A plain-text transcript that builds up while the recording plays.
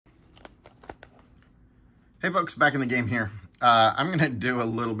Hey folks, back in the game here. I'm going to do a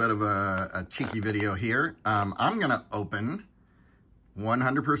little bit of a cheeky video here. I'm going to open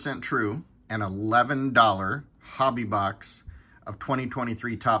 100% true an $11 hobby box of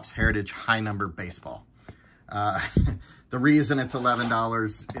 2023 Topps Heritage High Number Baseball. The reason it's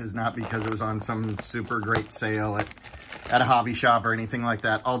 $11 is not because it was on some super great sale at a hobby shop or anything like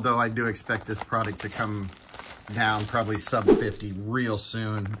that, although I do expect this product to come down probably sub 50 real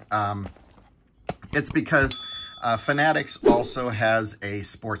soon. It's because Fanatics also has a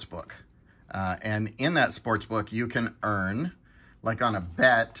sports book. And in that sports book, you can earn, like on a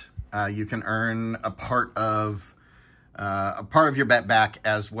bet, you can earn a part of your bet back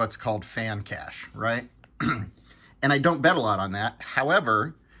as what's called fan cash, right? And I don't bet a lot on that.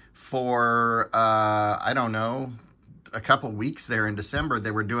 However, for, I don't know, a couple weeks there in December,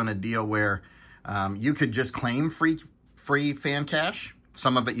 they were doing a deal where you could just claim free fan cash.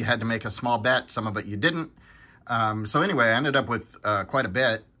 Some of it you had to make a small bet, some of it you didn't. So anyway, I ended up with quite a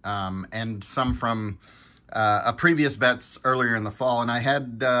bit, and some from a previous bets earlier in the fall, and I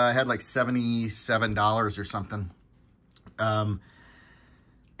had like $77 or something.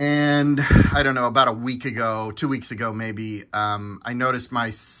 And I don't know, about a week ago, 2 weeks ago maybe, I noticed my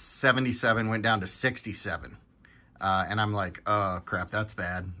 77 went down to 67. And I'm like, oh crap, that's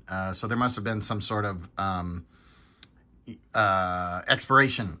bad. So there must have been some sort of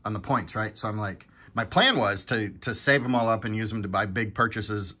expiration on the points, right? So I'm like, my plan was to save them all up and use them to buy big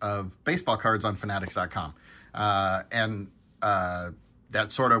purchases of baseball cards on Fanatics.com. And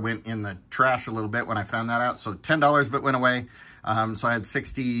that sort of went in the trash a little bit when I found that out. So $10 of it went away. So I had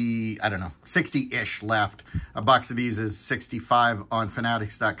 60-ish left. A box of these is 65 on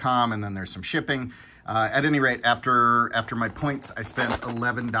Fanatics.com, and then there's some shipping. At any rate, after my points, I spent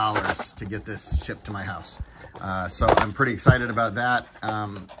 $11 to get this shipped to my house. So I'm pretty excited about that.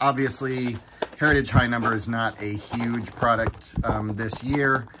 Obviously, Heritage High Number is not a huge product this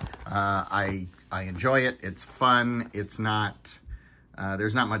year. I enjoy it. It's fun. It's not,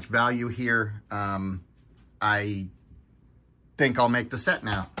 there's not much value here. I think I'll make the set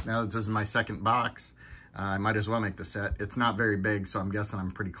now. Now that this is my second box, I might as well make the set. It's not very big, so I'm guessing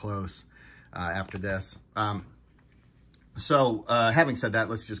I'm pretty close after this. Having said that,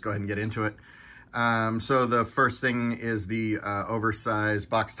 let's just go ahead and get into it. So the first thing is the oversized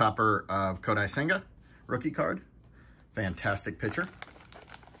box topper of Kodai Senga rookie card. Fantastic pitcher.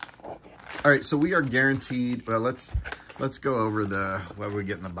 All right, so we are guaranteed, well, let's go over what we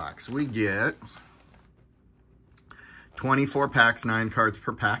get in the box. We get 24 packs, 9 cards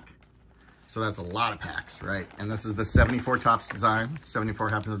per pack. So that's a lot of packs, right? And this is the 74 Topps design. 74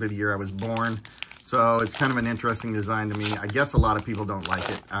 happens to be the year I was born. So it's kind of an interesting design to me. I guess a lot of people don't like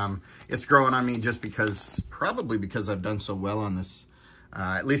it. It's growing on me just because, probably because I've done so well on this,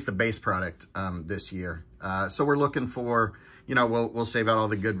 at least the base product this year. So we're looking for, you know, we'll save out all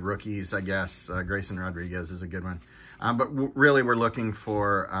the good rookies, I guess. Grayson Rodriguez is a good one. But really we're looking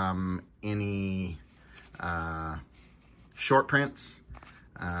for any short prints.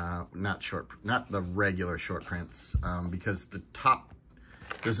 Not the regular short prints, because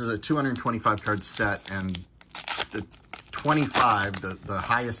this is a 225 card set, and the 25, the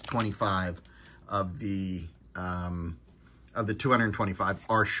highest 25 of the 225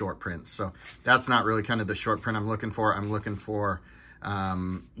 are short prints. So that's not really kind of the short print I'm looking for. I'm looking for,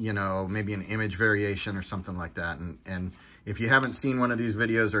 you know, maybe an image variation or something like that. And if you haven't seen one of these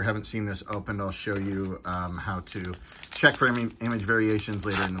videos or haven't seen this opened, I'll show you how to check for image variations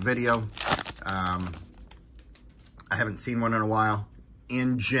later in the video. I haven't seen one in a while.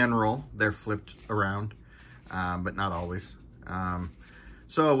 In general, they're flipped around, but not always.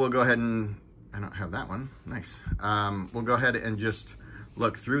 So we'll go ahead and, I don't have that one, nice. We'll go ahead and just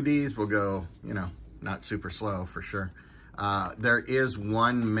look through these. We'll go, you know, not super slow for sure. There is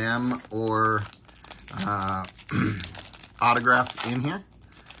one mem or autograph in here.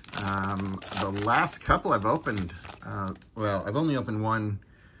 The last couple I've opened, well, I've only opened one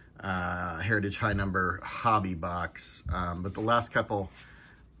Heritage High Number hobby box, but the last couple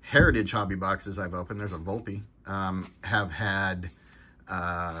Heritage hobby boxes I've opened, there's a Volpe, have had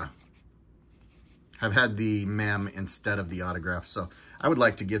the mem instead of the autograph. So I would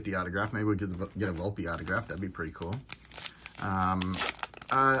like to get the autograph. Maybe we could get a Volpe autograph. That'd be pretty cool.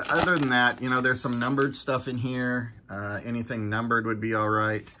 Other than that, you know, there's some numbered stuff in here. Anything numbered would be all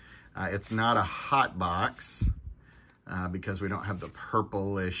right. It's not a hot box because we don't have the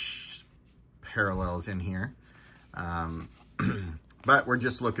purplish parallels in here. But we're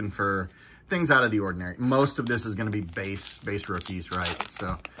just looking for things out of the ordinary. Most of this is going to be base rookies, right?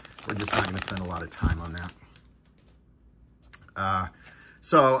 So we're just not going to spend a lot of time on that.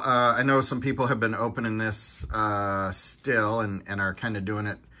 So I know some people have been opening this still and are kind of doing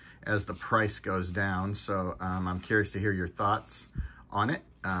it as the price goes down. So I'm curious to hear your thoughts on it.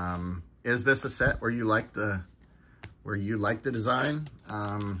 Is this a set where you like the design?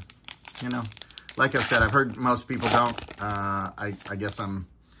 You know, like I said, I've heard most people don't. I guess I'm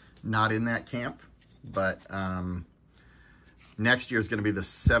not in that camp, but next year is going to be the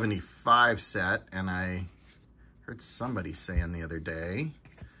 75 set, and I heard somebody saying the other day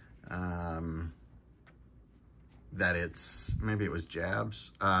that it's, maybe it was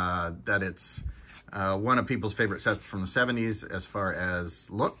Jabs, that it's one of people's favorite sets from the 70s as far as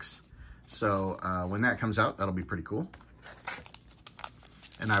looks. So when that comes out, that'll be pretty cool.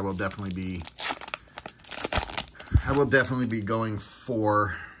 And I will definitely be going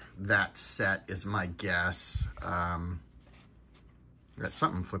for that set is my guess. Got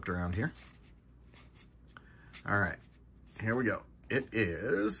something flipped around here. All right, here we go. It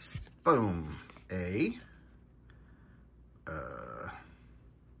is, boom,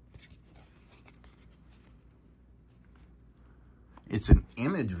 it's an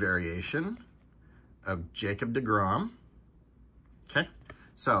image variation of Jacob deGrom. Okay,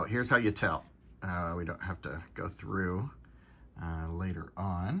 so here's how you tell. We don't have to go through later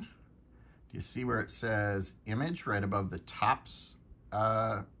on. Do you see where it says image right above the Topps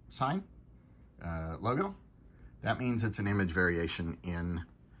sign, logo? That means it's an image variation in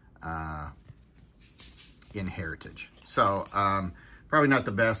Heritage. So probably not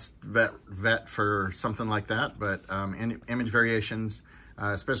the best vet for something like that, but image variations,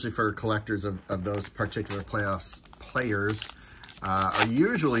 especially for collectors of those particular players, are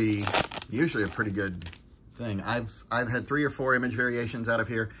usually a pretty good thing. I've had 3 or 4 image variations out of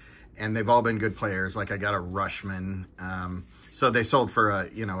here, and they've all been good players. Like I got a Rushman, so they sold for a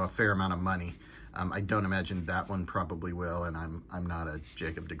fair amount of money. I don't imagine that one probably will, and I'm not a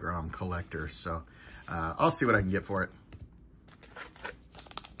Jacob deGrom collector, so I'll see what I can get for it.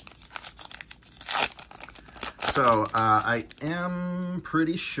 So I am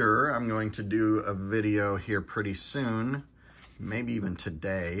pretty sure I'm going to do a video here pretty soon, maybe even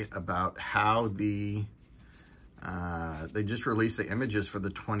today, about how they just released the images for the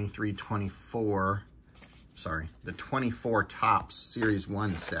 24 Topps Series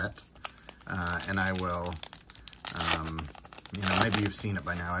 1 set. And I will, maybe you've seen it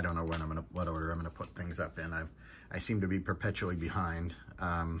by now. I don't know what order I'm gonna put things up in. I seem to be perpetually behind.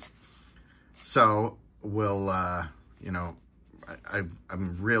 So we'll, I'm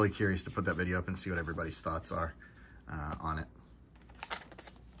really curious to put that video up and see what everybody's thoughts are on it.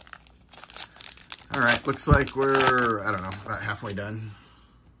 All right, looks like we're, I don't know, about halfway done.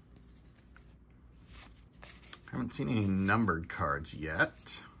 Haven't seen any numbered cards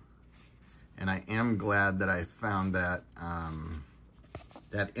yet. And I am glad that I found that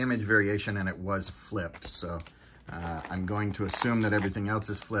that image variation, and it was flipped. So I'm going to assume that everything else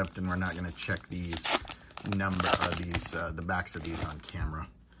is flipped, and we're not going to check these the backs of these on camera.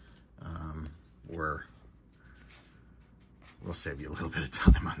 We'll save you a little bit of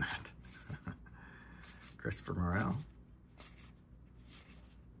time on that. Christopher Morel.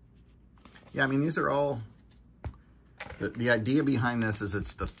 Yeah, I mean, these are all, the idea behind this is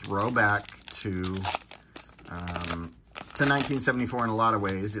it's the throwback to 1974 in a lot of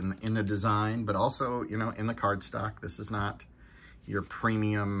ways, in the design, but also, in the card stock. This is not your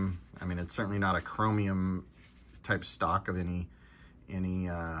premium, I mean, it's certainly not a chromium type stock of any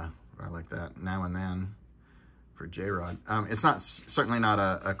I like that, Now and Then for J-Rod. It's certainly not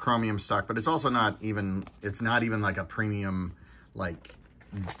a chromium stock, but it's also not even like a premium, like,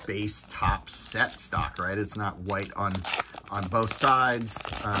 base top set stock, right? It's not white on both sides.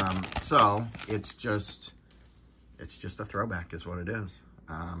 So it's just a throwback is what it is.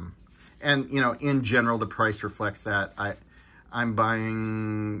 And in general, the price reflects that. I'm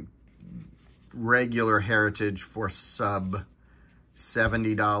buying regular Heritage for sub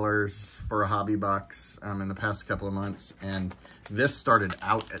 $70 for a hobby box in the past couple of months, and this started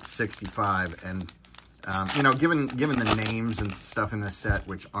out at $65. And given the names and stuff in this set,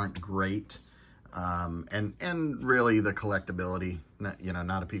 which aren't great, and really the collectability, not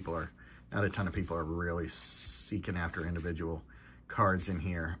a ton of people are really seeking after individual cards in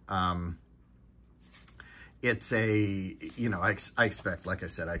here. It's I expect, like I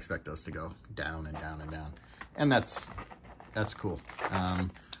said, I expect those to go down and down and down, and that's cool. I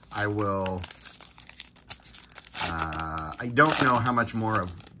don't know how much more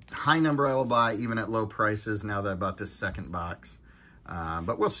of high number I will buy, even at low prices, now that I bought this second box.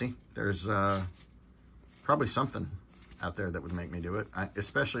 But we'll see. There's probably something out there that would make me do it,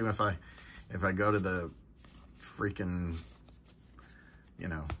 especially if I go to the freaking, you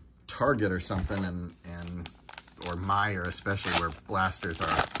know, Target or something, or Meijer especially, where blasters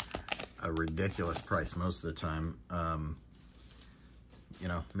are a ridiculous price most of the time. You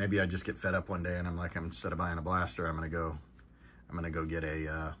know, maybe I just get fed up one day and I'm like, instead of buying a blaster, I'm gonna go get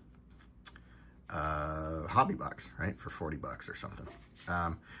a hobby box, right, for 40 bucks or something.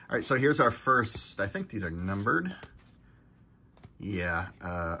 All right, so here's our first. I think these are numbered. Yeah.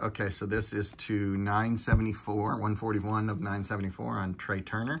 Okay, so this is to 974, 141 of 974 on Trey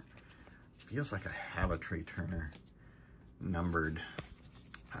Turner. Feels like I have a Trey Turner numbered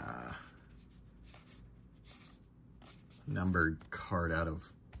card out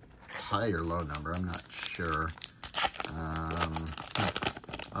of high or low number. I'm not sure.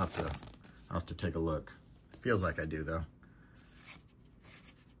 I'll have to take a look. Feels like I do, though.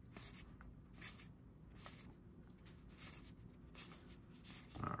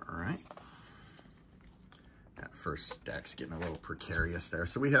 All right. That first stack's getting a little precarious there.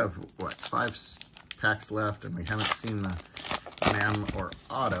 So we have, what, 5 packs left, and we haven't seen the mem or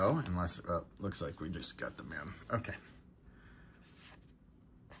auto, unless, well, looks like we just got the mem. Okay.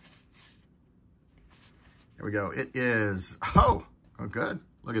 Here we go. It is, oh, good.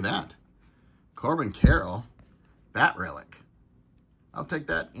 Look at that. Corbin Carroll, Bat Relic. I'll take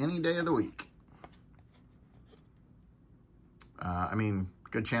that any day of the week. I mean,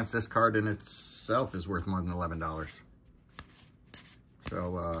 good chance this card in itself is worth more than $11.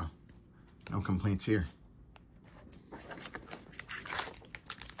 So, no complaints here.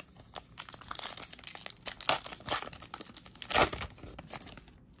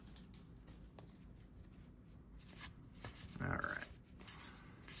 All right.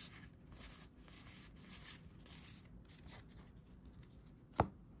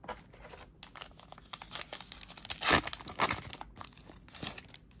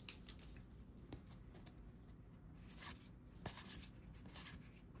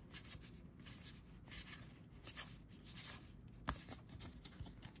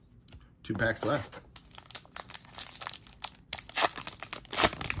 Two packs left.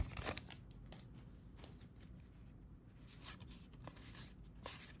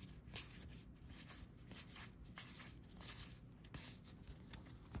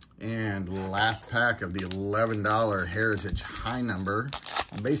 And last pack of the $11 Heritage High Number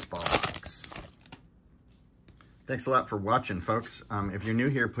Baseball Box. Thanks a lot for watching, folks. If you're new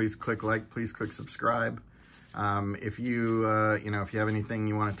here, please click like, please click subscribe. If you if you have anything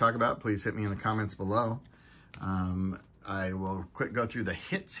you want to talk about, please hit me in the comments below. I will quick go through the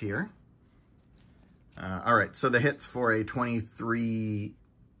hits here. All right, so the hits for a 23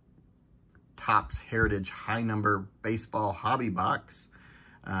 Topps Heritage High Number Baseball Hobby Box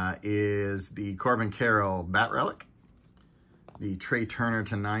is the Corbin Carroll Bat Relic, the Trey Turner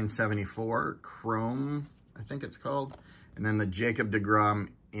to 974 Chrome, I think it's called, and then the Jacob deGrom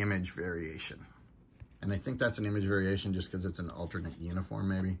Image Variation. And I think that's an image variation just because it's an alternate uniform,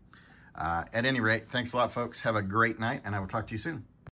 maybe. At any rate, thanks a lot, folks. Have a great night, and I will talk to you soon.